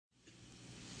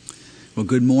Well,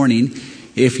 good morning.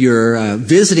 If you're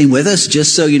visiting with us,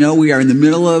 just so you know, we are in the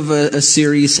middle of a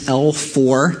series,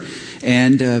 L4,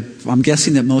 and I'm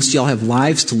guessing that most of y'all have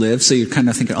lives to live, so you're kind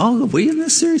of thinking, oh, are we in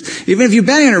this series? Even if you've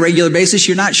been on a regular basis,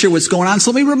 you're not sure what's going on,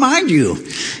 so let me remind you.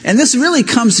 And this really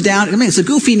comes down, it's a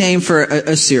goofy name for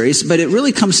a series, but it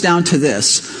really comes down to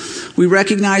this. We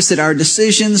recognize that our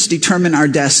decisions determine our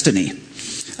destiny.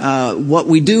 What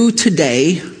we do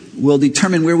today will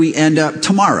determine where we end up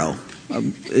tomorrow.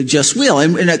 It just will.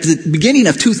 And at the beginning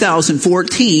of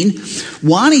 2014,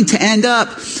 wanting to end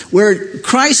up where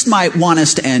Christ might want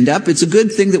us to end up, it's a good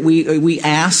thing that we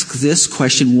ask this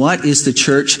question, what is the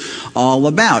church all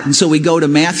about? And so we go to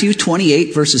Matthew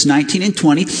 28, verses 19 and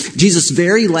 20, Jesus'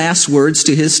 very last words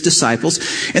to his disciples.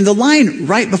 And the line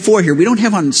right before here, we don't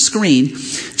have on the screen,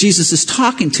 Jesus is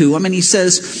talking to them, and he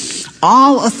says,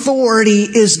 all authority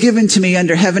is given to me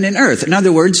under heaven and earth. In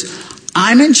other words,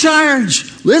 I'm in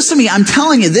charge. Listen to me. I'm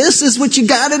telling you, this is what you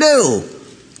got to do.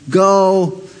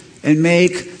 Go and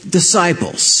make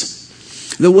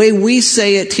disciples. The way we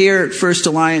say it here at First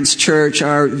Alliance Church,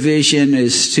 our vision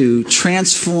is to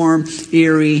transform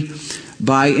Erie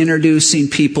by introducing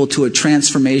people to a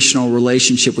transformational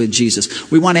relationship with Jesus.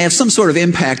 We want to have some sort of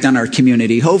impact on our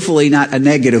community, hopefully not a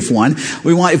negative one.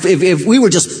 We want, if we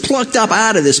were just plucked up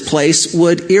out of this place,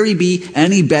 would Erie be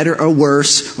any better or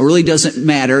worse? It really doesn't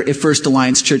matter if First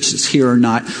Alliance Church is here or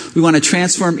not. We want to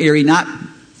transform Erie not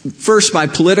first by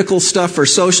political stuff or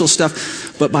social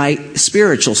stuff, but by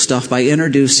spiritual stuff, by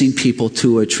introducing people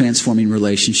to a transforming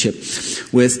relationship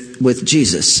with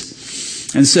Jesus.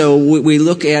 And so we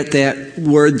look at that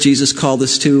word Jesus called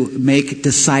us to, make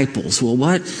disciples. Well,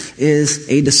 what is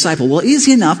a disciple? Well,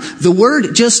 easy enough. The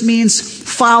word just means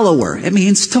follower. It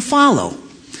means to follow.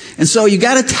 And so you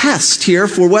got a test here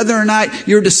for whether or not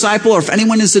you're a disciple or if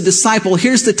anyone is a disciple.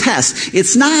 Here's the test.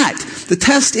 It's not. The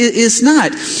test is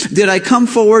not, did I come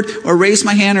forward or raise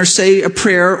my hand or say a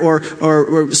prayer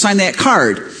or sign that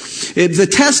card? The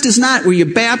test is not, were you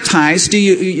baptized?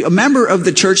 A member of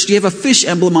the church, do you have a fish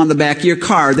emblem on the back of your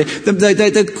car?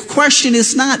 The question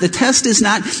is not, the test is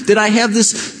not, did I have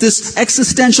this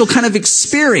existential kind of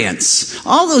experience?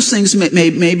 All those things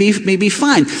may be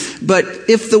fine. But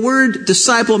if the word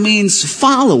disciple means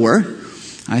follower,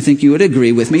 I think you would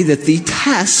agree with me that the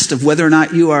test of whether or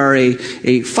not you are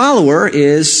a follower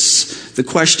is the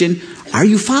question, are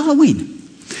you following?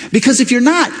 Because if you're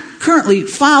not currently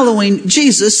following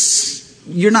Jesus,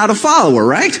 you're not a follower,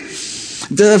 right?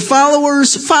 The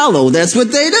followers follow. That's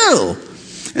what they do.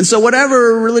 And so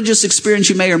whatever religious experience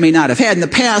you may or may not have had in the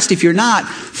past, if you're not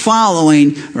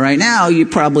following right now, you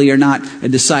probably are not a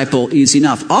disciple easy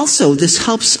enough. Also, this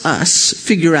helps us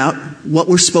figure out what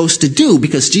we're supposed to do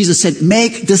because Jesus said,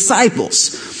 make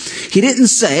disciples. He didn't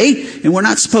say, and we're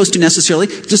not supposed to necessarily,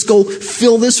 just go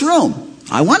fill this room.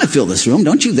 I want to fill this room,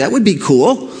 don't you? That would be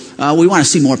cool. We want to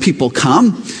see more people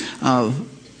come.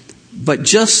 But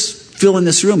just fill in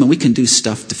this room, and we can do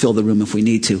stuff to fill the room if we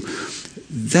need to.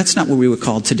 That's not what we were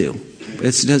called to do.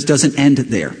 It doesn't end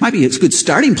there. Might be a good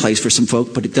starting place for some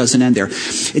folk, but it doesn't end there.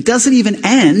 It doesn't even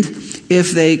end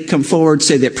if they come forward,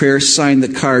 say that prayer, sign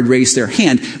the card, raise their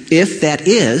hand. If that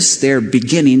is their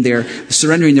beginning, they're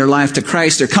surrendering their life to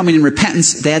Christ, they're coming in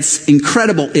repentance, that's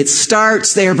incredible. It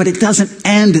starts there, but it doesn't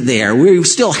end there. We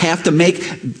still have to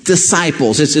make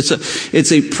disciples.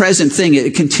 It's a present thing.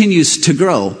 It continues to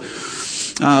grow.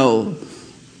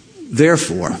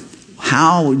 Therefore,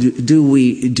 how do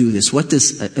we do this? What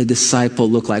does a disciple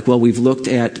look like? Well, we've looked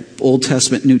at Old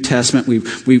Testament, New Testament.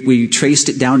 We traced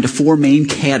it down to four main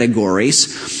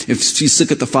categories. If you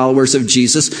look at the followers of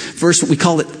Jesus, first we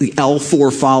call it the L4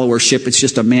 followership. It's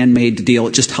just a man-made deal.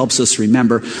 It just helps us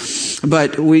remember.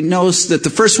 But we notice that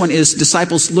the first one is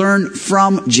disciples learn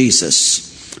from Jesus.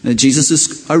 Jesus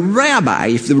is a rabbi.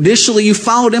 If initially you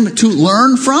followed him to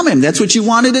learn from him, that's what you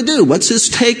wanted to do. What's his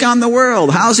take on the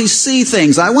world? How does he see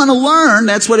things? I want to learn.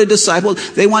 That's what a disciple,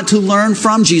 they want to learn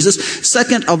from Jesus.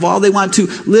 Second of all, they want to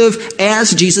live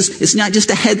as Jesus. It's not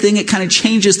just a head thing. It kind of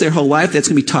changes their whole life. That's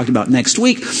going to be talked about next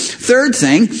week. Third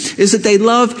thing is that they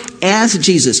love as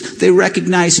Jesus. They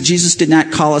recognize Jesus did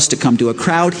not call us to come to a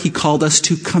crowd. He called us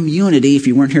to community. If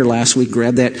you weren't here last week,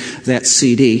 grab that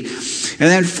CD. And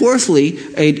then fourthly,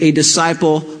 a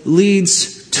disciple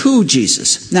leads to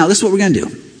Jesus. Now, this is what we're going to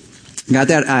do. Got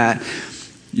that?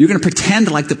 You're going to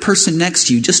pretend like the person next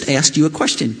to you just asked you a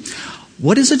question.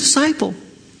 What is a disciple?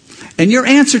 And your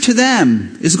answer to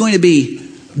them is going to be,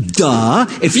 duh.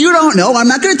 If you don't know, I'm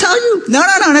not going to tell you. No,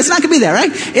 that's not going to be there,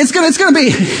 right? It's going to be,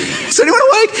 is anyone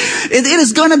awake? It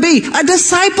is going to be a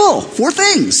disciple. Four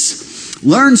things.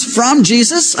 Learns from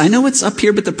Jesus. I know it's up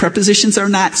here, but the prepositions are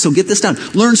not, so get this down.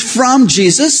 Learns from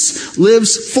Jesus. Jesus,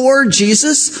 lives for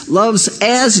Jesus, loves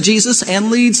as Jesus, and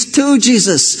leads to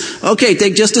Jesus. Okay,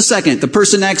 take just a second. The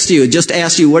person next to you just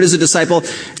asked you, what is a disciple?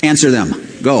 Answer them.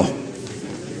 Go.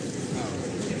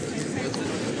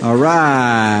 All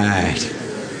right.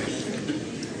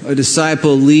 A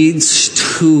disciple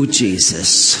leads to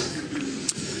Jesus.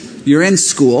 You're in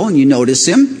school and you notice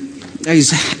him.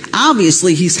 He's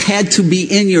had to be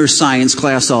in your science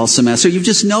class all semester. You've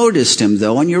just noticed him,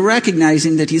 though, and you're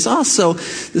recognizing that he's also,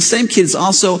 the same kid's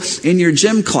also in your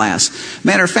gym class.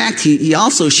 Matter of fact, he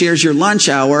also shares your lunch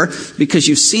hour because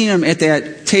you've seen him at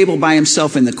that table by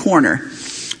himself in the corner.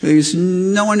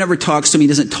 No one ever talks to him. He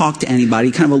doesn't talk to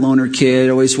anybody. Kind of a loner kid,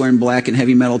 always wearing black and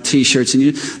heavy metal t-shirts. And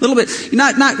you're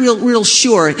not real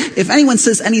sure. If anyone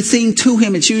says anything to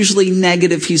him, it's usually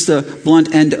negative. He's the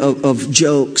blunt end of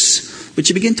jokes. But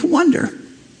you begin to wonder.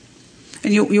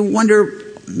 And you wonder,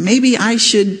 maybe I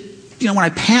should, when I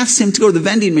pass him to go to the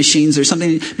vending machines or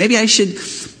something, maybe I should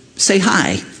say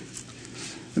hi.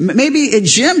 Maybe at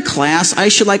gym class, I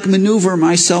should maneuver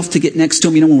myself to get next to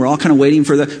him, when we're all kind of waiting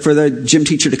for the gym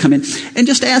teacher to come in, and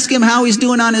just ask him how he's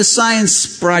doing on his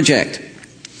science project.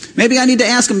 Maybe I need to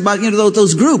ask him about,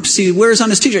 those groups he wears on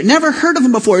his t-shirt. Never heard of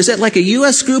them before. Is that like a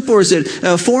U.S. group or is it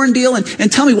a foreign deal?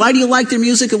 And tell me, why do you like their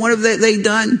music and what have they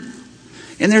done?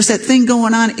 And there's that thing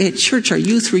going on at church, our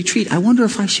youth retreat. I wonder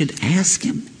if I should ask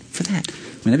him for that.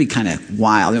 That'd be kind of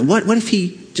wild. What if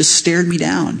he just stared me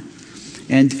down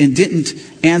and didn't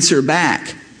answer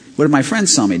back? What if my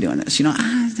friends saw me doing this?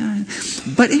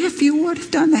 But if you would have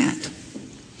done that,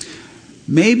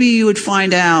 maybe you would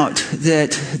find out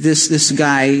that this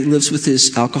guy lives with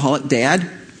his alcoholic dad,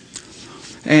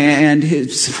 and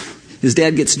his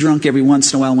dad gets drunk every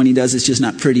once in a while. When he does, it's just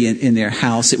not pretty in their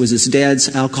house. It was his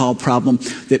dad's alcohol problem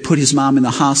that put his mom in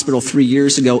the hospital 3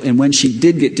 years ago. And when she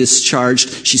did get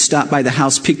discharged, she stopped by the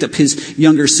house, picked up his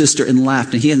younger sister, and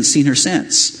left. And he hasn't seen her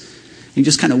since. He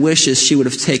just kind of wishes she would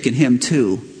have taken him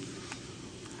too.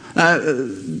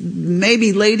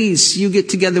 Maybe ladies, you get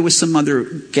together with some other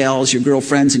gals, your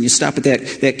girlfriends, and you stop at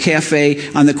that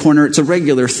cafe on the corner. It's a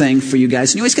regular thing for you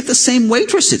guys. And you always get the same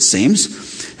waitress, it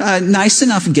seems. Nice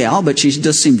enough gal, but she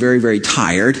does seem very, very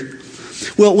tired.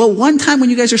 Well, one time when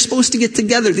you guys are supposed to get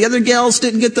together, the other gals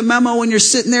didn't get the memo and you're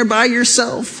sitting there by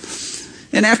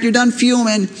yourself. And after you're done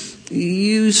fuming,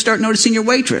 you start noticing your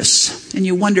waitress. And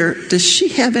you wonder, does she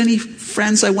have any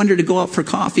friends I wonder to go out for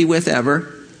coffee with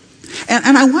ever?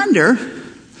 And I wonder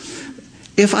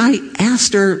if I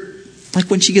asked her,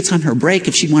 when she gets on her break,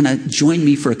 if she'd want to join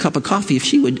me for a cup of coffee, if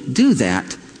she would do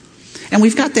that. And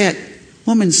we've got that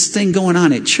woman's thing going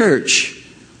on at church,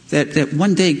 that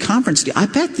one-day conference deal. I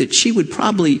bet that she would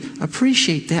probably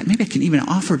appreciate that. Maybe I can even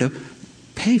offer to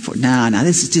pay for it. No,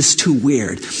 this is just too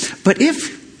weird. But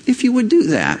if you would do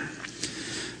that,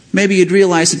 maybe you'd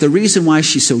realize that the reason why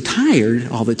she's so tired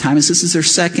all the time is this is her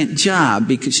second job,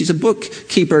 because she's a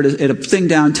bookkeeper at a thing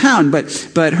downtown.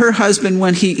 But her husband,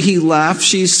 when he left,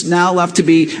 she's now left to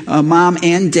be a mom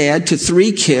and dad to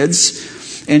 3 kids.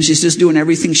 And she's just doing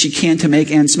everything she can to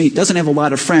make ends meet. Doesn't have a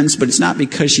lot of friends, but it's not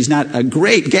because she's not a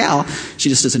great gal. She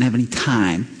just doesn't have any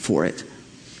time for it.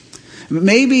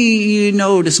 Maybe you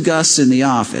notice Gus in the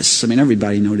office.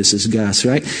 Everybody notices Gus,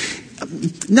 right?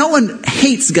 No one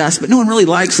hates Gus, but no one really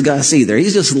likes Gus either.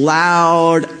 He's just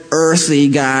loud, earthy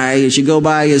guy. As you go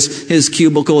by his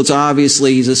cubicle, it's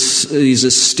obviously he's a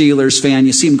Steelers fan.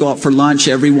 You see him go out for lunch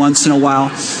every once in a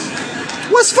while.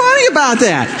 What's funny about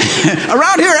that?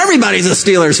 Around here, everybody's a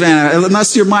Steelers fan,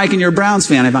 unless you're Mike and you're a Browns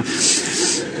fan.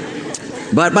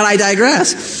 But I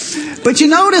digress. But you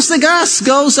notice the Gus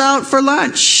goes out for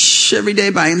lunch every day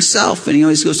by himself, and he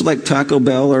always goes to Taco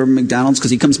Bell or McDonald's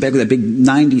because he comes back with that big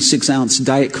 96-ounce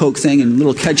Diet Coke thing and a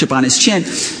little ketchup on his chin.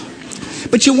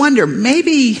 But you wonder,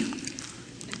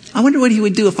 I wonder what he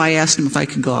would do if I asked him if I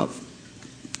could go out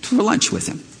for lunch with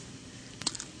him.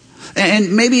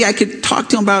 And maybe I could talk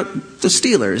to him about the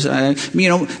Steelers.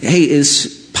 Hey,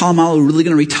 is Polamalu really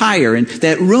going to retire? And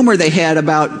that rumor they had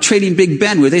about trading Big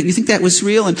Ben, do you think that was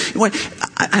real? And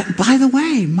by the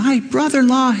way, my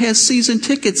brother-in-law has season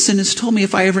tickets and has told me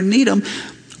if I ever need them,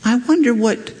 I wonder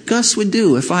what Gus would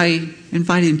do if I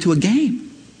invited him to a game.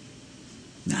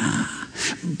 Nah.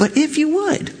 But if you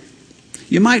would,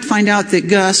 you might find out that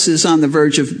Gus is on the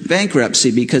verge of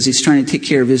bankruptcy because he's trying to take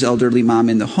care of his elderly mom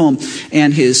in the home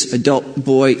and his adult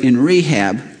boy in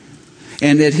rehab,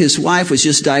 and that his wife was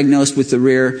just diagnosed with the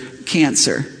rare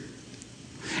cancer.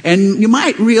 And you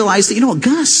might realize that,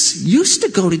 Gus used to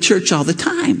go to church all the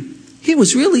time. He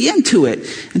was really into it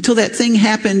until that thing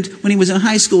happened when he was in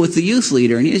high school with the youth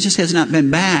leader, and he just has not been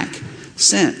back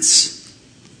since.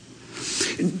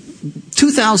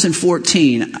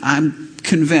 2014, I'm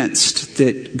convinced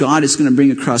that God is going to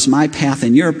bring across my path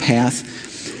and your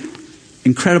path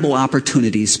incredible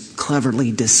opportunities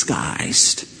cleverly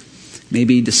disguised.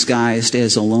 Maybe disguised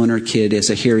as a loner kid, as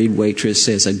a harried waitress,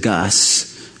 as a Gus,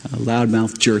 a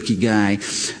loudmouth, jerky guy.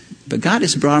 But God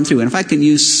has brought him through. And if I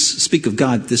can speak of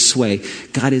God this way,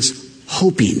 God is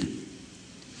hoping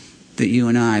that you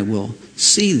and I will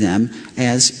see them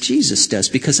as Jesus does,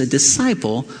 because a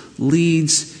disciple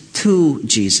leads to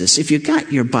Jesus. If you've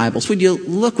got your Bibles, would you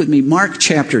look with me, Mark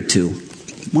chapter 2.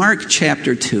 Mark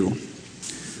chapter 2.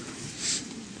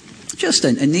 Just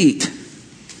a neat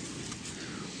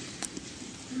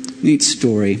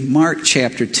story. Mark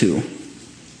chapter 2,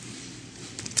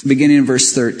 beginning in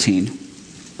verse 13.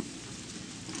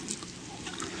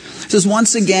 It says,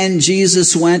 once again,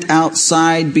 Jesus went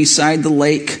outside beside the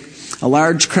lake. A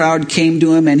large crowd came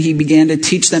to him and he began to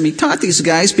teach them. He taught these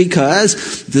guys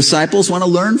because disciples want to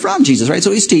learn from Jesus, right?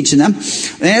 So he's teaching them.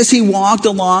 And as he walked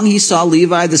along, he saw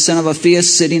Levi, the son of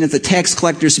Alphaeus, sitting at the tax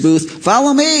collector's booth.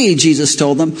 Follow me, Jesus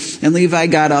told them. And Levi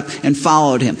got up and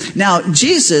followed him. Now,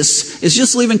 Jesus is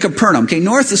just leaving Capernaum, okay,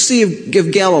 north of the Sea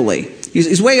of Galilee.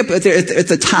 He's way up at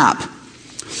the top.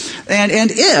 And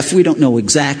if, we don't know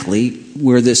exactly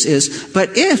where this is,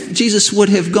 but if Jesus would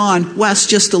have gone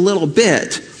west just a little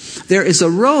bit, there is a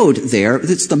road there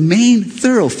that's the main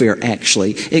thoroughfare,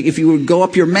 actually. If you would go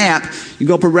up your map, you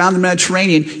go up around the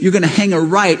Mediterranean, you're going to hang a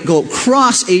right, go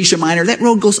across Asia Minor. That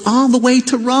road goes all the way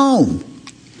to Rome.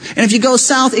 And if you go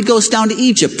south, it goes down to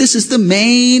Egypt. This is the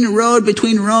main road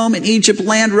between Rome and Egypt,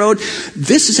 land road.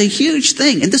 This is a huge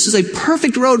thing. And this is a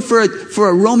perfect road for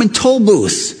a Roman toll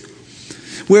booth,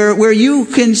 where you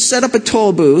can set up a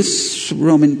toll booth,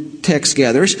 Roman tax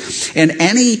gatherers, and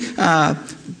any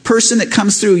person that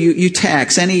comes through, you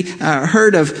tax. Any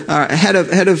head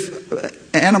of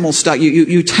animal stock,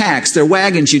 you tax. Their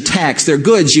wagons, you tax. Their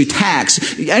goods, you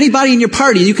tax. Anybody in your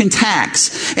party, you can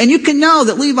tax. And you can know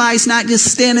that Levi's not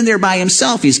just standing there by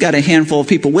himself. He's got a handful of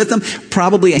people with him,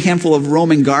 probably a handful of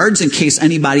Roman guards in case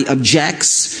anybody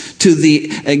objects to the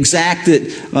exact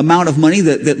amount of money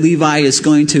that Levi is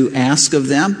going to ask of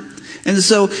them. And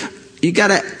so you got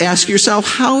to ask yourself,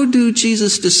 how do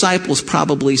Jesus' disciples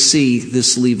probably see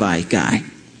this Levi guy?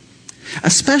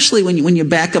 Especially when you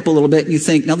back up a little bit and you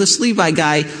think, now this Levi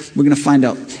guy, we're going to find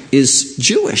out, is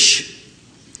Jewish.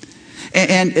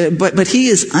 But he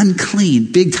is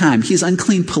unclean, big time. He's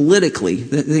unclean politically.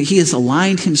 He has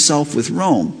aligned himself with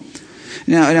Rome.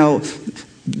 Now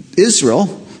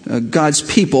Israel, God's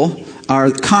people,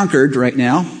 are conquered right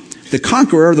now. The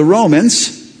conqueror, the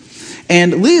Romans.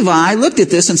 And Levi looked at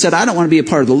this and said, I don't want to be a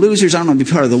part of the losers. I don't want to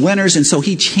be part of the winners. And so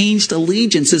he changed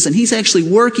allegiances, and he's actually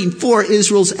working for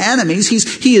Israel's enemies.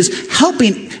 He is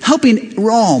helping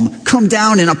Rome come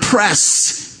down and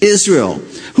oppress Israel,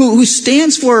 who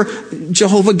stands for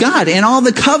Jehovah God and all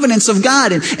the covenants of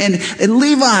God. And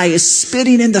Levi is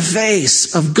spitting in the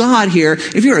face of God here.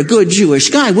 If you're a good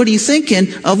Jewish guy, what are you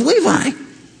thinking of Levi?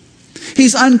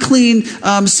 He's unclean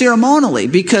ceremonially,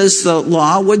 because the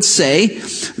law would say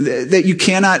that you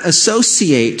cannot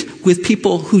associate with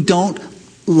people who don't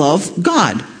love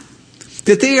God,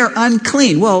 that they are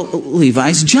unclean. Well,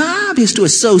 Levi's job is to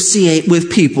associate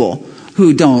with people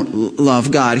who don't love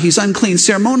God. He's unclean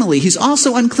ceremonially. He's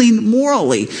also unclean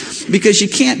morally, because you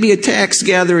can't be a tax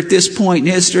gatherer at this point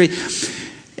in history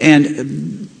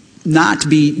and not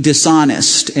be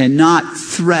dishonest and not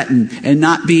threaten and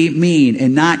not be mean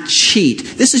and not cheat.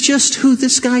 This is just who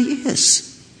this guy is.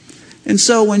 And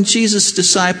so when Jesus'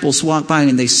 disciples walk by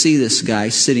and they see this guy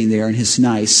sitting there in his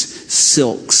nice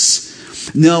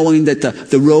silks, knowing that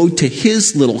the road to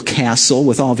his little castle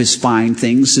with all of his fine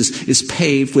things is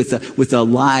paved with the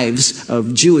lives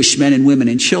of Jewish men and women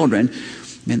and children,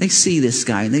 man, they see this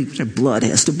guy and their blood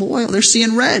has to boil. They're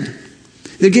seeing red.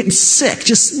 They're getting sick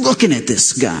just looking at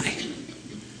this guy.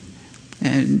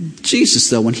 And Jesus,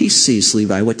 though, when he sees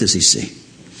Levi, what does he see?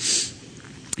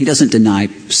 He doesn't deny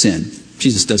sin.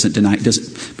 Jesus doesn't deny. It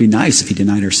doesn't be nice if he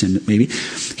denied our sin, maybe.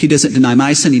 He doesn't deny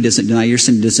my sin. He doesn't deny your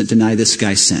sin. He doesn't deny this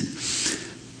guy's sin.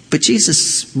 But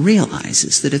Jesus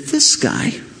realizes that if this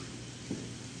guy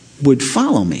would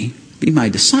follow me, be my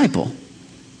disciple,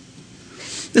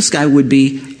 this guy would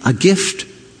be a gift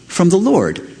from the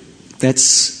Lord.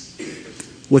 That's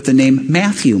what the name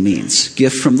Matthew means,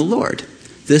 gift from the Lord.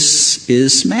 This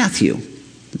is Matthew.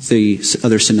 The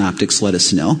other synoptics let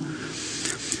us know.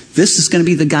 This is going to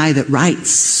be the guy that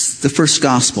writes the first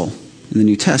gospel in the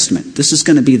New Testament. This is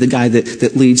going to be the guy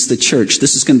that leads the church.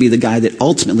 This is going to be the guy that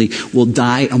ultimately will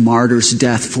die a martyr's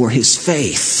death for his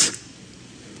faith.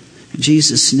 And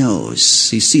Jesus knows.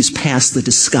 He sees past the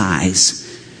disguise,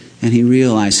 and he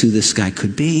realizes who this guy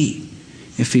could be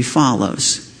if he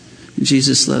follows.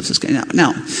 Jesus loves this guy.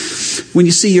 Now, when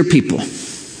you see your people,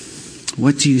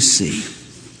 what do you see?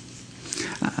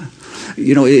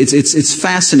 It's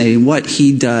fascinating what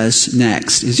he does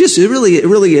next. It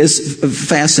really is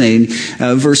fascinating.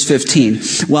 Verse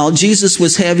 15. While Jesus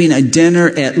was having a dinner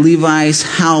at Levi's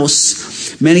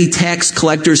house, many tax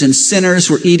collectors and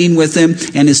sinners were eating with him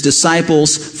and his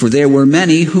disciples, for there were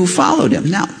many who followed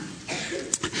him. Now,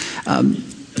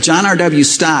 John R.W.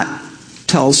 Stott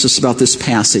tells us about this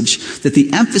passage that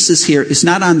the emphasis here is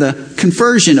not on the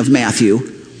conversion of Matthew,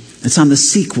 it's on the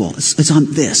sequel. It's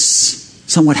on this.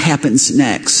 It's on what happens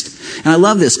next. And I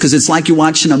love this because it's like you're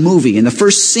watching a movie. In the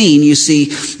first scene, you see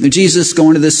Jesus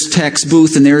going to this tax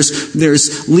booth, and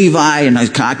there's Levi, and he's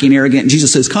cocky and arrogant, and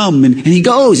Jesus says, come, and he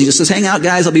goes. He just says, hang out,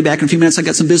 guys, I'll be back in a few minutes. I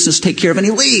got some business to take care of, and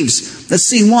he leaves. That's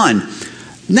scene 1.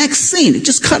 Next scene, it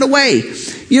just cut away.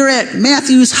 You're at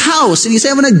Matthew's house, and he's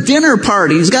having a dinner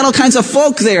party. He's got all kinds of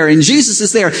folk there, and Jesus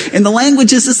is there. And the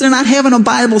language is this: they're not having a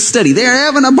Bible study. They're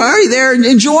having a party. They're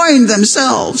enjoying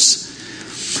themselves.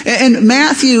 And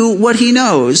Matthew, what he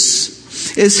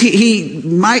knows is he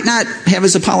might not have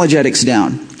his apologetics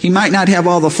down. He might not have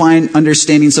all the fine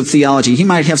understandings of theology. He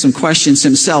might have some questions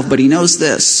himself, but he knows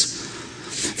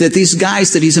this: that these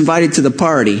guys that he's invited to the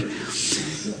party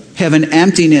have an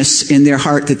emptiness in their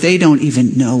heart that they don't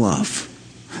even know of.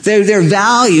 Their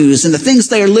values and the things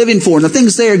they are living for and the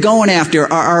things they are going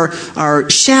after are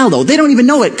shallow. They don't even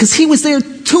know it because he was there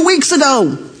 2 weeks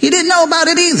ago. He didn't know about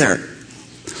it either.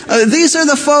 These are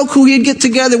the folk who he'd get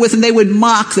together with, and they would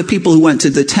mock the people who went to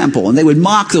the temple, and they would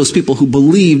mock those people who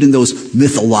believed in those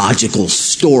mythological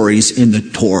stories in the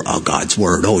Torah, God's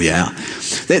word. Oh yeah.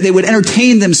 They would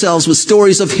entertain themselves with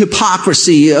stories of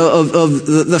hypocrisy of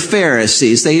the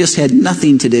Pharisees. They just had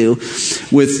nothing to do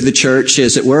with the church,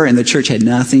 as it were, and the church had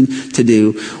nothing to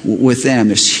do with them.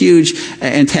 There's huge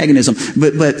antagonism.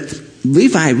 But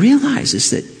Levi realizes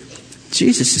that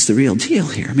Jesus is the real deal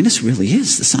here. I mean, this really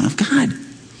is the Son of God.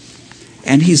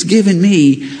 And he's given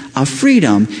me a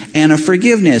freedom and a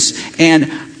forgiveness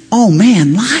and, oh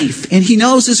man, life. And he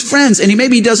knows his friends. And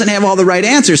he doesn't have all the right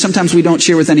answers. Sometimes we don't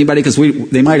share with anybody because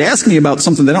they might ask me about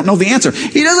something they don't know the answer.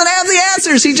 He doesn't have the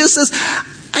answers. He just says,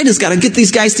 I just got to get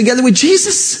these guys together with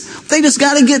Jesus. They just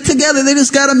got to get together. They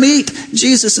just got to meet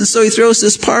Jesus. And so he throws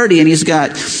this party, and he's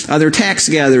got other tax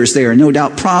gatherers there, and no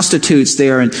doubt prostitutes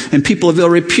there, and people of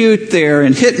ill repute there,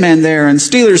 and hitmen there, and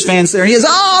Steelers fans there. And he has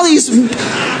all these...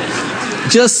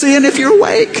 Just seeing if you're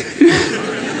awake.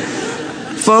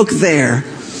 Folk there.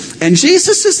 And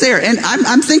Jesus is there. And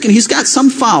I'm thinking he's got some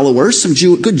followers, some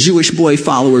good Jewish boy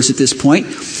followers at this point.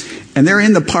 And they're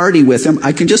in the party with him.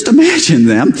 I can just imagine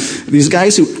them. These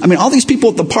guys all these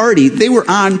people at the party, they were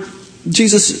on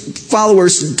Jesus'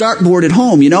 followers' dartboard at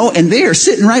home, and they are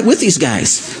sitting right with these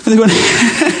guys. And they're going,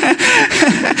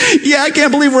 yeah, I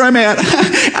can't believe where I'm at.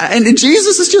 And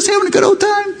Jesus is just having a good old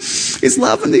time. He's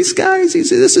loving these guys. He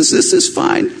says, this is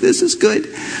fine. This is good.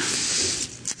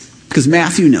 Because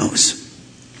Matthew knows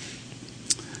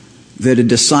that a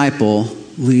disciple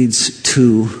leads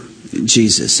to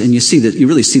Jesus. And you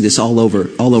really see this all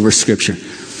over Scripture.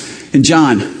 In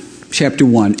John chapter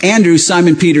 1, Andrew,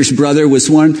 Simon Peter's brother, was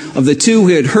one of the two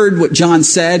who had heard what John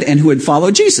said and who had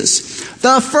followed Jesus.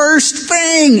 The first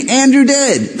thing Andrew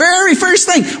did, very first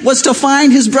thing, was to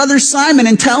find his brother Simon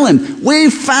and tell him, we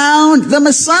found the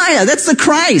Messiah. That's the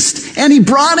Christ. And he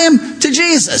brought him to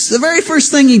Jesus. The very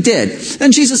first thing he did.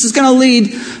 Then Jesus is going to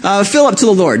lead Philip to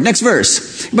the Lord. Next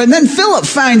verse. But then Philip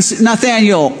finds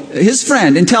Nathanael, his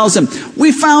friend, and tells him,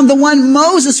 we found the one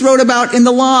Moses wrote about in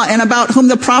the law and about whom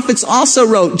the prophets also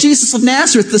wrote, Jesus of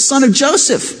Nazareth, the son of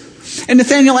Joseph. And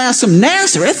Nathanael asks him,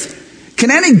 Nazareth? Can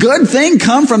any good thing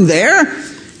come from there?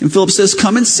 And Philip says,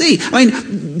 come and see.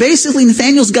 Basically,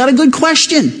 Nathanael's got a good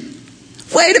question.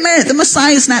 Wait a minute, the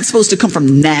Messiah is not supposed to come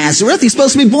from Nazareth. He's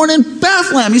supposed to be born in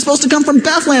Bethlehem. He's supposed to come from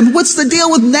Bethlehem. What's the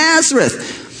deal with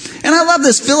Nazareth? And I love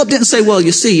this. Philip didn't say, well,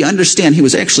 you see, you understand he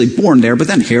was actually born there, but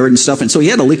then Herod and stuff, and so he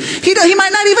had to leave. He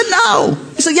might not even know.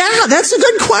 He said, yeah, that's a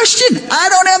good question. I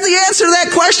don't have the answer to that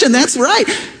question. That's right.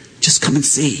 Just come and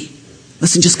see.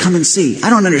 Listen, just come and see.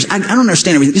 I don't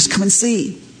understand everything. Just come and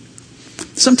see.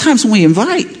 Sometimes when we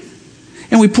invite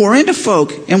and we pour into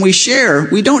folk and we share,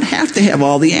 we don't have to have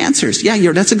all the answers.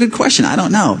 Yeah, that's a good question. I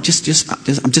don't know. I'm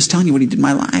just telling you what he did in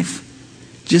my life.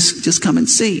 Just come and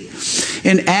see.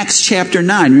 In Acts chapter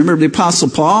 9, remember the Apostle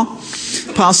Paul?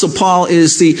 Apostle Paul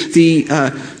is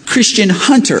the Christian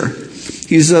hunter.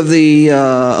 He's of the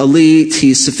elite.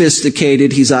 He's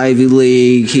sophisticated. He's Ivy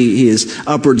League. He is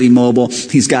upwardly mobile.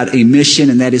 He's got a mission,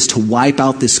 and that is to wipe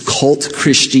out this cult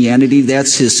Christianity.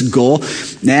 That's his goal.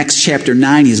 In Acts chapter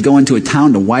 9, he's going to a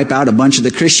town to wipe out a bunch of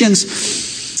the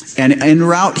Christians. And en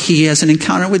route, he has an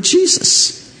encounter with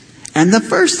Jesus. And the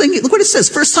first thing, look what it says.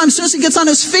 First time, as soon as he gets on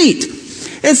his feet,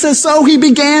 it says, so he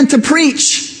began to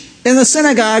preach in the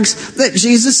synagogues that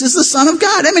Jesus is the Son of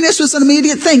God. I mean, this was an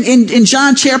immediate thing. In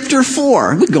John chapter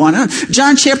 4, we go on.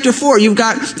 John chapter 4, you've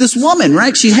got this woman,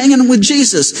 right? She's hanging with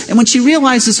Jesus. And when she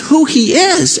realizes who he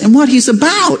is and what he's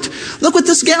about, look what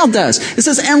this gal does. It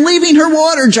says, and leaving her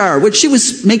water jar, which she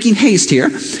was making haste here,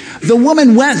 the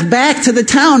woman went back to the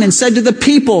town and said to the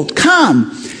people,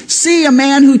 come, see a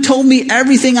man who told me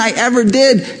everything I ever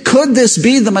did. Could this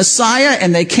be the Messiah?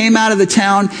 And they came out of the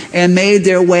town and made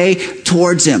their way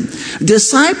towards him.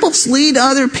 Disciples lead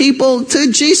other people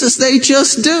to Jesus. They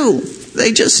just do.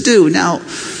 They just do. Now,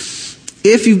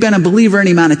 if you've been a believer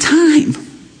any amount of time,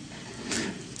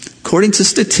 according to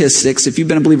statistics, if you've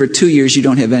been a believer 2 years, you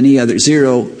don't have any other,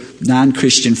 0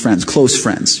 non-Christian friends, close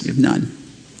friends. You have none.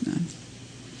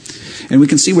 And we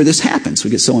can see where this happens. We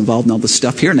get so involved in all this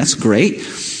stuff here, and that's great.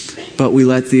 But we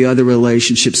let the other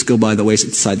relationships go by the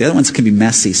wayside. The other ones can be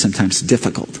messy, sometimes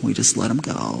difficult. We just let them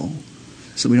go.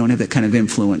 So we don't have that kind of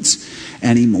influence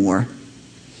anymore.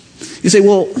 You say,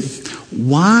 well,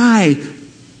 why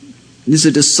is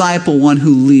a disciple one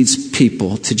who leads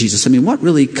people to Jesus? I mean, what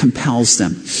really compels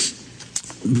them?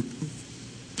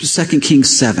 2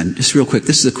 Kings 7, just real quick.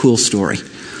 This is a cool story.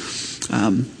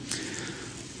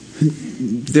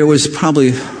 There was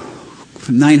probably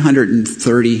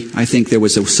 930, I think, there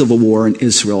was a civil war in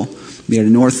Israel. We had a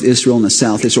North Israel and a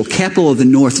South Israel. Capital of the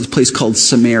North is a place called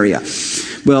Samaria.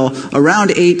 Well,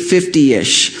 around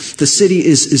 850-ish, the city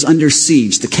is under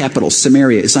siege. The capital,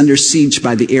 Samaria, is under siege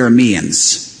by the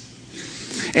Arameans.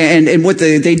 And what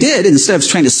they did, instead of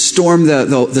trying to storm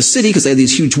the city, because they had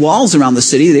these huge walls around the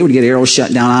city, they would get arrows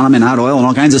shot down on them and hot oil and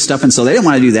all kinds of stuff, and so they didn't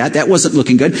want to do that. That wasn't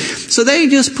looking good. So they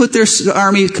just put their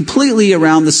army completely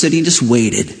around the city and just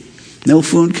waited. No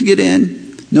food could get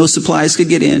in, no supplies could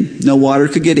get in, no water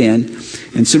could get in,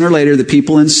 and sooner or later the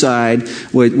people inside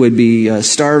would be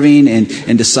starving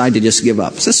and decide to just give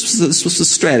up. So this was the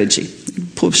strategy.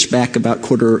 Push back about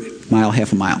quarter mile,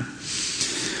 half a mile.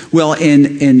 Well,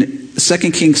 in 2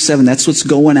 Kings 7, that's what's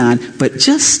going on. But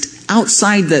just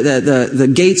outside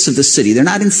the gates of the city, they're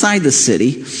not inside the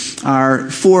city, are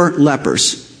 4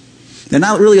 lepers. They're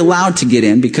not really allowed to get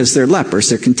in because they're lepers.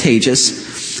 They're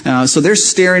contagious. So they're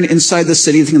staring inside the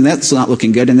city thinking that's not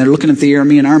looking good. And they're looking at the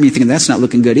Aramean army thinking that's not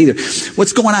looking good either.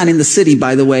 What's going on in the city,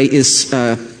 by the way, is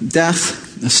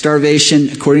death, starvation.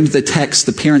 According to the text,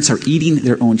 the parents are eating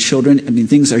their own children. I mean,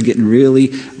 things are getting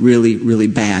really, really, really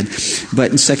bad.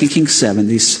 But in 2 Kings 7,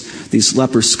 these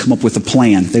lepers come up with a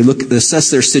plan. They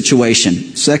assess their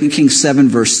situation. 2 Kings 7,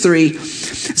 verse 3, it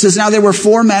says, now there were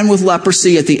 4 men with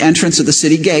leprosy at the entrance of the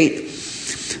city gate.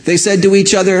 They said to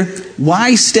each other,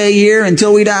 why stay here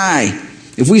until we die?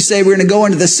 If we say we're going to go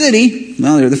into the city,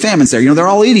 well, there are the famines there. They're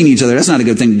all eating each other. That's not a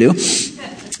good thing to do.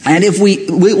 And if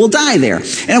we'll die there. And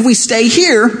if we stay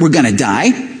here, we're going to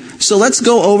die. So let's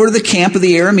go over to the camp of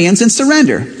the Arameans and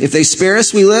surrender. If they spare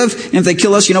us, we live. And if they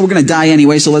kill us, we're going to die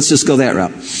anyway. So let's just go that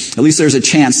route. At least there's a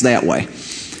chance that way.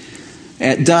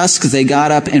 At dusk, they got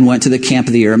up and went to the camp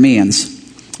of the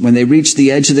Arameans. When they reached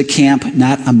the edge of the camp,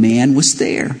 not a man was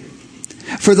there.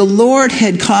 For the Lord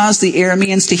had caused the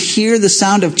Arameans to hear the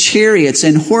sound of chariots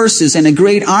and horses and a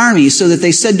great army, so that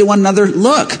they said to one another,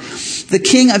 look, the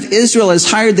king of Israel has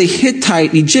hired the Hittite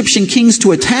and Egyptian kings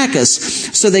to attack us.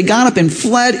 So they got up and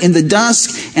fled in the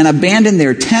dusk and abandoned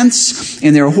their tents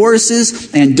and their horses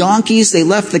and donkeys. They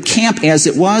left the camp as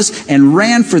it was and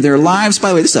ran for their lives. By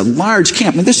the way, this is a large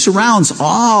camp. Now, this surrounds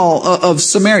all of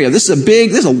Samaria. This is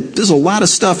there's a lot of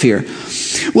stuff here.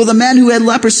 Well, the men who had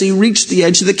leprosy reached the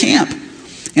edge of the camp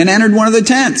and entered one of the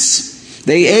tents.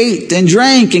 They ate and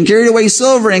drank and carried away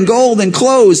silver and gold and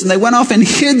clothes, and they went off and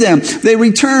hid them. They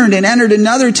returned and entered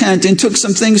another tent and took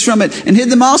some things from it and hid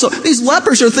them also. These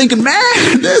lepers are thinking,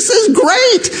 man, this is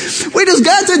great. We just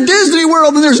got to Disney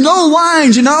World and there's no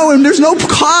lines, and there's no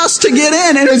cost to get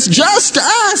in, and it's just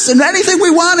us, and anything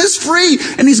we want is free.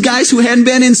 And these guys who hadn't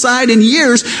been inside in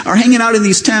years are hanging out in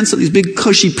these tents with these big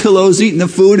cushy pillows, eating the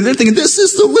food, and they're thinking, this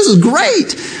is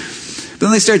great. But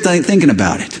then they start thinking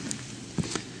about it.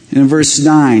 In verse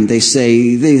 9, they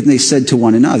said to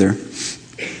one another,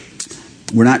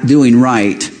 we're not doing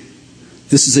right.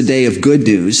 This is a day of good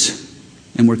news,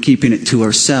 and we're keeping it to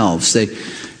ourselves. They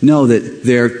know that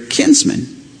their kinsmen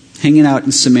hanging out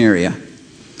in Samaria,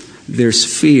 there's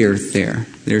fear there.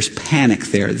 There's panic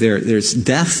there. There's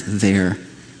death there.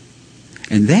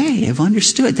 And they have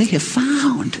understood. They have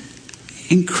found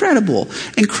incredible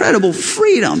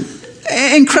freedom,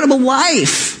 incredible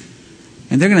life.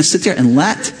 And they're going to sit there and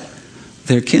let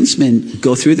their kinsmen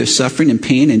go through their suffering and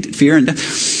pain and fear and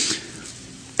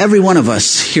death. Every one of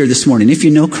us here this morning, if you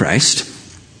know Christ,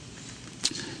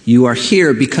 you are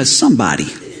here because somebody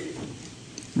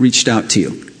reached out to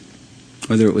you.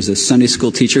 Whether it was a Sunday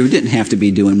school teacher who didn't have to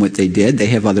be doing what they did. They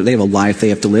have a life they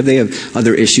have to live. They have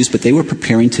other issues, but they were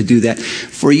preparing to do that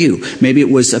for you. Maybe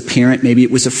it was a parent. Maybe it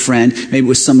was a friend. Maybe it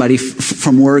was somebody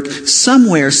from work.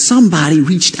 Somewhere, somebody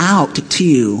reached out to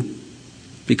you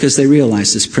because they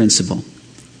realized this principle.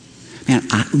 Man,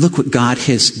 look what God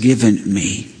has given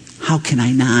me. How can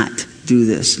I not do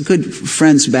this? Good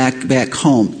friends back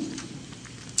home.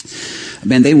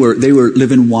 Man, they were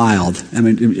living wild. I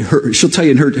mean, she'll tell you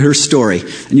in her story,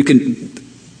 and you can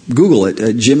Google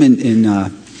it. Jim and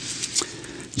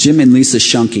Lisa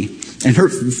Shunke, and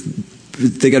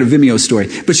they got a Vimeo story.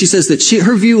 But she says that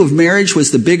her view of marriage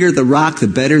was the bigger the rock, the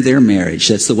better their marriage.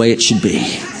 That's the way it should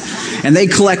be. And they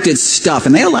collected stuff,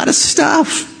 and they had a lot of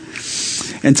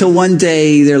stuff, until one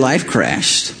day their life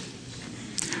crashed.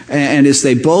 And as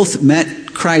they both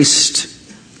met Christ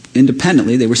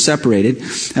independently, they were separated.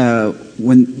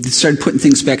 When they started putting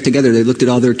things back together, they looked at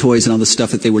all their toys and all the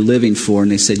stuff that they were living for,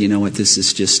 and they said, you know what, this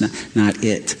is just not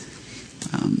it.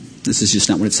 This is just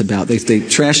not what it's about. They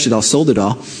trashed it all, sold it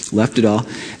all, left it all.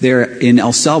 They're in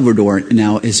El Salvador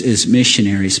now as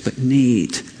missionaries, but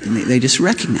neat. And they just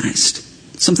recognized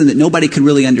something that nobody could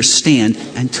really understand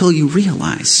until you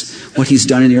realize what he's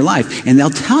done in your life. And they'll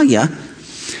tell you,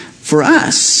 for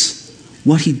us,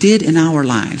 what he did in our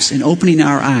lives, in opening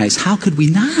our eyes, how could we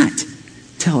not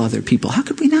tell other people? How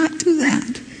could we not do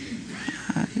that?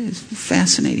 It's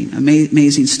fascinating,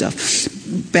 amazing stuff.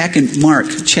 Back in Mark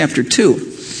chapter 2,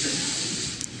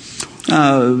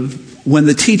 when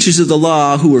the teachers of the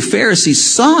law, who were Pharisees,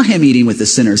 saw him eating with the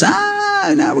sinners,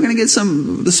 now we're going to get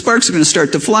the sparks are going to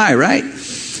start to fly, right?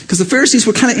 Because the Pharisees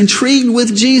were kind of intrigued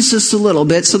with Jesus a little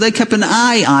bit, so they kept an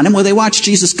eye on him. Well, they watched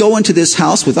Jesus go into this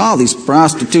house with all these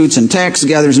prostitutes and tax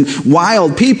gatherers and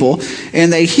wild people,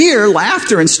 and they hear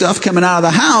laughter and stuff coming out of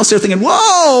the house. They're thinking,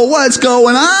 whoa, what's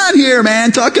going on here,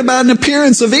 man? Talk about an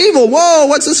appearance of evil. Whoa,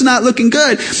 what's this not looking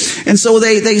good? And so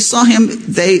they saw him,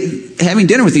 having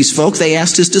dinner with these folks, they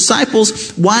asked his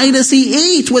disciples, why does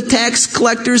he eat with tax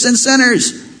collectors and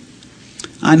sinners?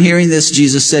 On hearing this,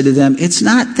 Jesus said to them, it's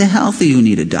not the healthy who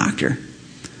need a doctor,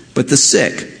 but the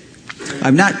sick.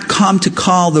 I've not come to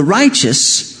call the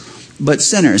righteous, but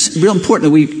sinners. Real important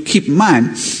that we keep in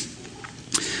mind,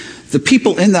 the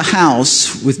people in the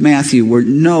house with Matthew were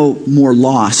no more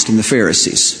lost than the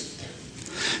Pharisees.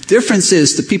 Difference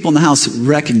is the people in the house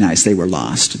recognized they were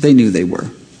lost. They knew they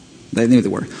were. They knew they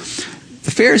were.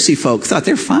 The Pharisee folk thought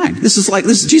they're fine. This is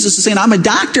Jesus is saying, I'm a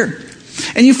doctor.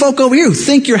 And you folk over here who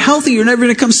think you're healthy, you're never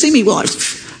going to come see me. Well,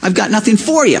 I've got nothing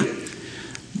for you.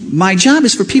 My job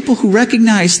is for people who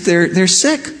recognize they're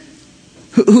sick,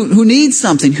 who need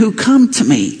something, who come to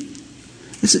me.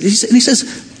 And he says,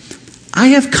 I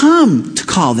have come to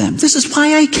call them. This is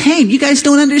why I came. You guys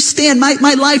don't understand.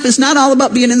 My life is not all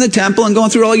about being in the temple and going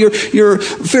through all your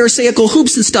Pharisaical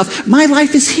hoops and stuff. My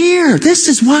life is here. This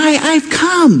is why I've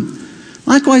come.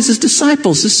 Likewise, as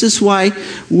disciples, this is why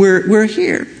we're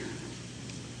here.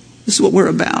 This is what we're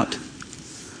about.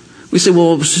 We say,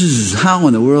 well, how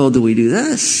in the world do we do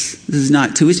this? This is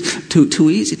not too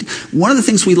easy. One of the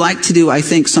things we like to do, I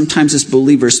think, sometimes as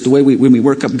believers, the way when we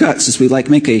work up guts, is we like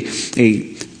make a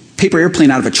paper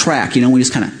airplane out of a track. You know, we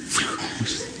just kind of,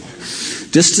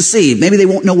 just to see. Maybe they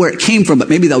won't know where it came from, but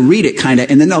maybe they'll read it kind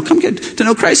of, and then they'll come get to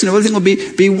know Christ, and everything will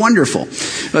be wonderful.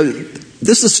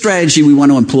 This is a strategy we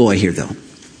want to employ here, though.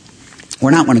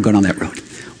 We're not going to go down that road.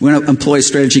 We're going to employ a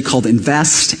strategy called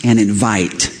invest and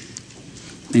invite.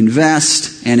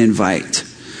 Invest and invite.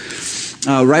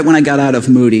 Right when I got out of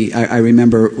Moody, I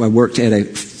remember I worked at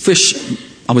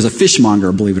I was a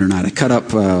fishmonger, believe it or not. I cut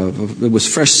up, it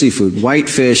was fresh seafood, white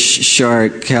fish,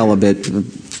 shark, halibut.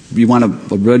 You want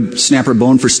a red snapper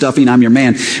bone for stuffing, I'm your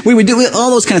man. We would do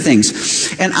all those kind of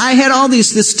things. And I had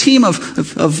this team of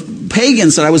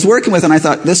pagans that I was working with, and I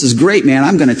thought, this is great, man.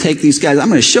 I'm going to take these guys, I'm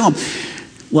going to show them.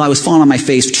 Well, I was falling on my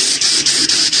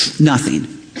face, nothing.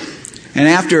 And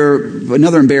after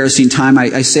another embarrassing time,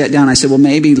 I sat down, I said, well,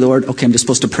 maybe, Lord, okay, I'm just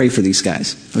supposed to pray for these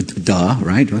guys. Duh,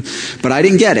 right? But I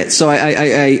didn't get it. So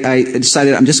I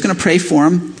decided I'm just going to pray for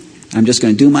them. I'm just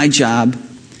going to do my job.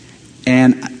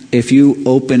 And if you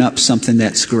open up something,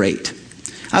 that's great.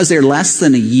 I was there less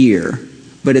than a year.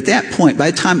 But at that point,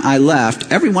 by the time I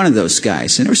left, every one of those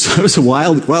guys, and it was a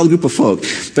wild group of folk,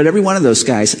 but every one of those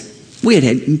guys, we had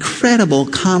incredible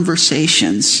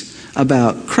conversations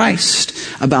about Christ,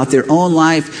 about their own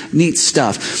life, neat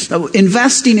stuff.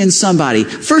 Investing in somebody,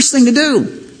 first thing to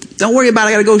do. Don't worry about,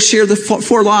 I got to go share the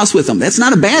four laws with them. That's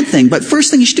not a bad thing, but first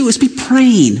thing you should do is be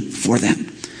praying for them.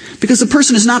 Because the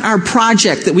person is not our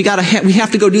project that we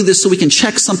have to go do this so we can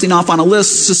check something off on a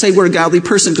list to say we're a godly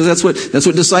person, because that's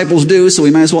what disciples do, so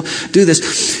we might as well do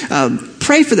this.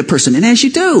 Pray for the person, and as you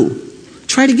do,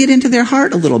 try to get into their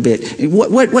heart a little bit.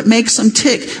 What makes them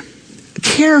tick?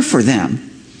 Care for them.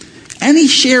 Any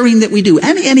sharing that we do,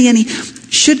 any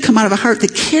should come out of a heart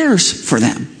that cares for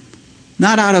them.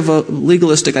 Not out of a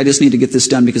legalistic, I just need to get this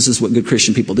done because this is what good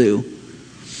Christian people do.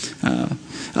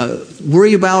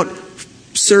 Worry about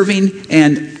serving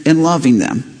and loving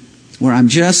them. Where I'm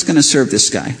just going to serve this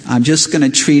guy. I'm just going to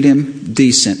treat him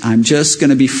decent. I'm just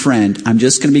going to befriend. I'm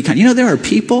just going to be kind. You know, there are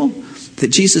people that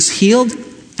Jesus healed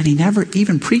and he never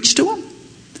even preached to them.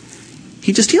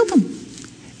 He just healed them.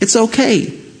 It's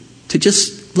okay to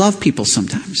just love people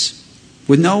sometimes.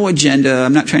 With no agenda.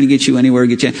 I'm not trying to get you anywhere.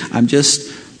 I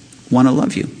just want to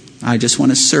love you. I just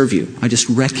want to serve you. I just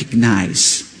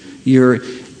recognize your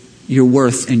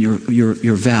worth and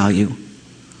your value.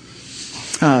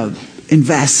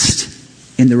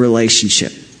 Invest in the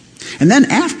relationship. And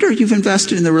then after you've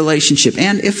invested in the relationship,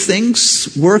 and if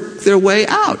things work their way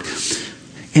out,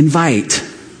 invite.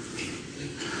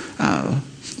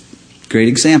 Great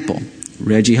example.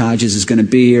 Reggie Hodges is going to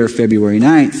be here February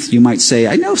 9th. You might say,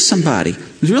 I know somebody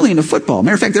who's really into football.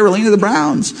 Matter of fact, they're really into the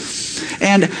Browns.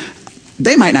 And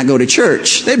they might not go to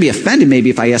church. They'd be offended maybe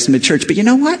if I asked them to church. But you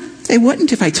know what? They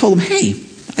wouldn't if I told them, hey,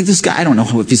 this guy, I don't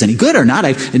know if he's any good or not.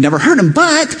 I've never heard him,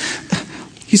 but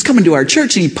he's coming to our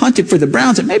church and he punted for the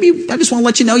Browns. And maybe I just want to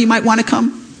let you know you might want to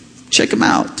come check him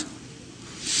out.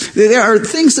 There are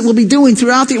things that we'll be doing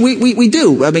throughout the we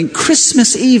do. I mean,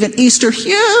 Christmas Eve and Easter,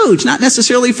 huge. Not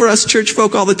necessarily for us church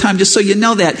folk all the time, just so you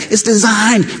know that. It's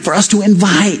designed for us to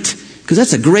invite. Because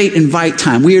that's a great invite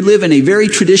time. We live in a very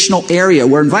traditional area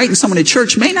where inviting someone to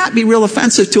church may not be real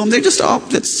offensive to them. They're just,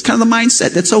 that's kind of the mindset.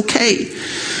 That's okay.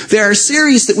 There are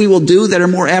series that we will do that are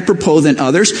more apropos than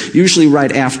others, usually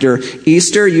right after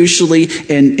Easter, usually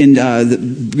in the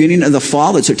beginning of the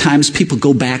fall. It's at times people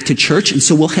go back to church, and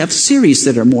so we'll have series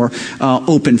that are more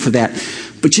open for that.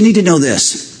 But you need to know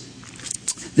this,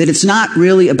 that it's not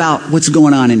really about what's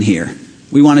going on in here.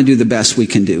 We want to do the best we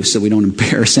can do so we don't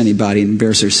embarrass anybody and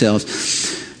embarrass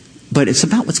ourselves. But it's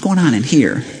about what's going on in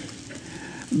here.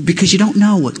 Because you don't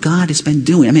know what God has been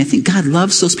doing. I mean, I think God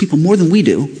loves those people more than we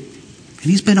do. And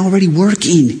He's been already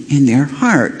working in their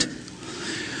heart.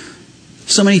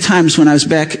 So many times when I was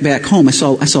back home, I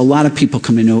saw a lot of people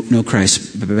come to know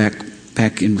Christ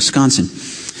back in Wisconsin.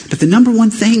 But the number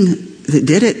one thing that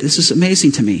did it, this is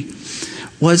amazing to me,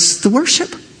 was the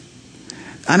worship.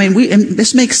 I mean, and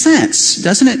this makes sense,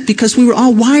 doesn't it? Because we were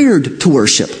all wired to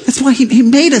worship. That's why he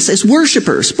made us as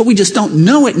worshipers. But we just don't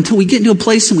know it until we get into a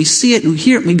place and we see it and we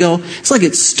hear it and we go, it's like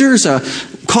it stirs a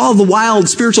spiritual call of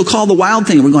the wild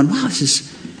thing. And we're going, wow, this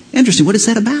is interesting. What is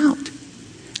that about?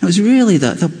 It was really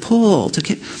the pull to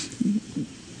get.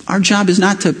 Our job is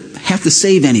not to have to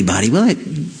save anybody. Well,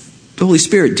 the Holy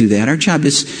Spirit do that. Our job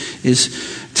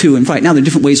is to invite. Now, there are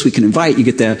different ways we can invite. You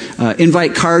get the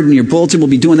invite card in your bulletin. We'll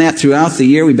be doing that throughout the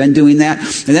year. We've been doing that.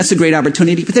 And that's a great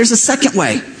opportunity. But there's a second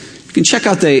way. You can check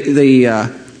out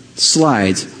the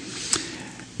slides.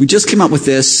 We just came up with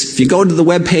this. If you go to the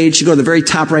web page, you go to the very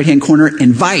top right-hand corner,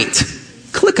 invite.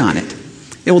 Click on it.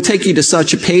 It will take you to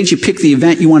such a page. You pick the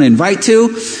event you want to invite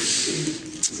to.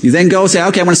 You then go say,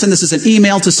 okay, I want to send this as an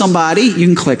email to somebody. You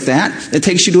can click that. It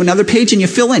takes you to another page and you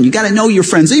fill in. You got to know your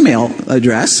friend's email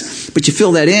address, but you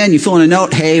fill that in. You fill in a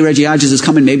note. Hey, Reggie Hodges is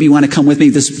coming. Maybe you want to come with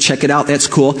me. Check it out. That's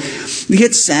cool. You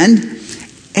hit send,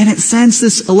 and it sends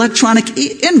this electronic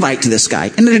invite to this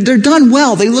guy. And they're done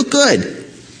well. They look good.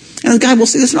 And the guy will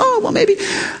see this. Oh, well, maybe.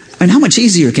 And how much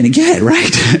easier can it get,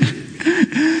 right?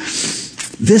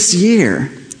 This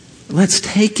year, let's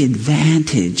take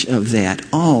advantage of that.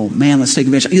 Oh, man, let's take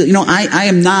advantage. You know, I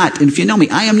am not, and if you know me,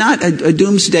 I am not a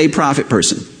doomsday prophet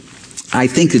person. I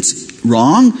think it's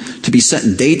wrong to be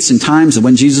setting dates and times of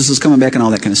when Jesus is coming back and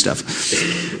all that kind of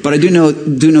stuff. But I do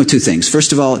know two things.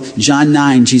 First of all, John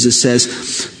 9, Jesus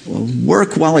says,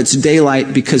 work while it's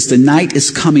daylight because the night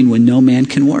is coming when no man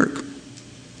can work.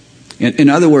 In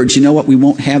other words, you know what? We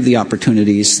won't have the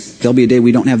opportunities. There'll be a day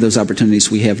we don't have those opportunities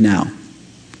we have now.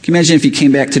 Can you imagine if you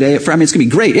came back today? I mean, it's going to be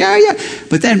great. Yeah.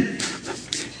 But then,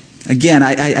 again,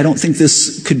 I don't think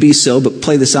this could be so, but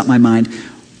play this out in my mind.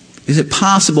 Is it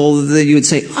possible that you would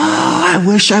say, oh, I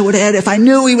wish I would have, if I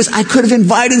knew I could have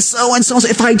invited so-and-so.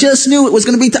 If I just knew it was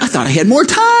going to be, I thought I had more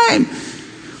time.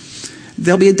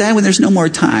 There'll be a day when there's no more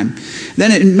time.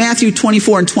 Then in Matthew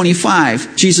 24 and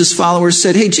 25, Jesus' followers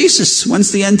said, hey, Jesus,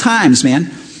 when's the end times,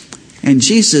 man? And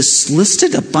Jesus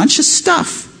listed a bunch of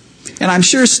stuff. And I'm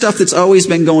sure stuff that's always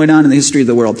been going on in the history of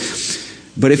the world.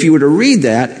 But if you were to read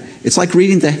that, It's like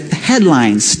reading the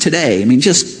headlines today. I mean,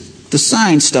 just the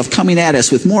science stuff coming at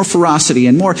us with more ferocity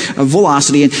and more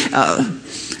velocity. And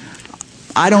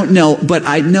I don't know, but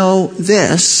I know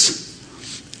this.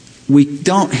 We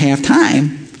don't have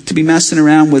time to be messing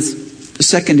around with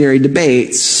secondary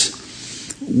debates.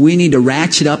 We need to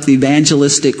ratchet up the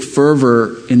evangelistic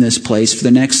fervor in this place for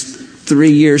the next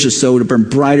 3 years or so to burn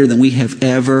brighter than we have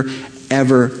ever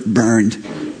burned.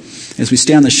 As we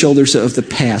stay on the shoulders of the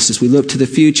past, as we look to the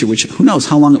future, which who knows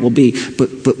how long it will be,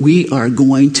 but we are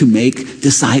going to make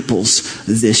disciples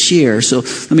this year. So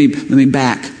let me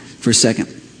back for a second.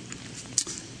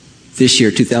 This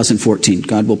year, 2014,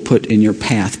 God will put in your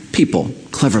path people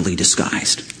cleverly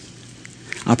disguised.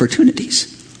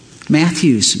 Opportunities.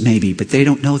 Matthews, maybe, but they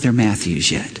don't know they're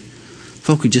Matthews yet.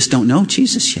 Folk who just don't know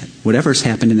Jesus yet. Whatever's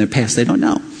happened in their past, they don't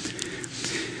know.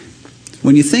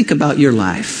 When you think about your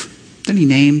life, any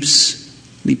names,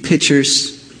 any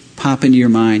pictures pop into your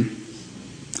mind?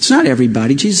 It's not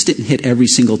everybody. Jesus didn't hit every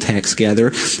single tax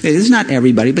gatherer. It's not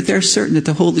everybody, but there are certain that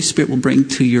the Holy Spirit will bring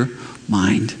to your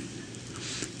mind.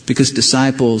 Because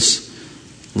disciples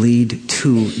lead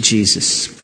to Jesus.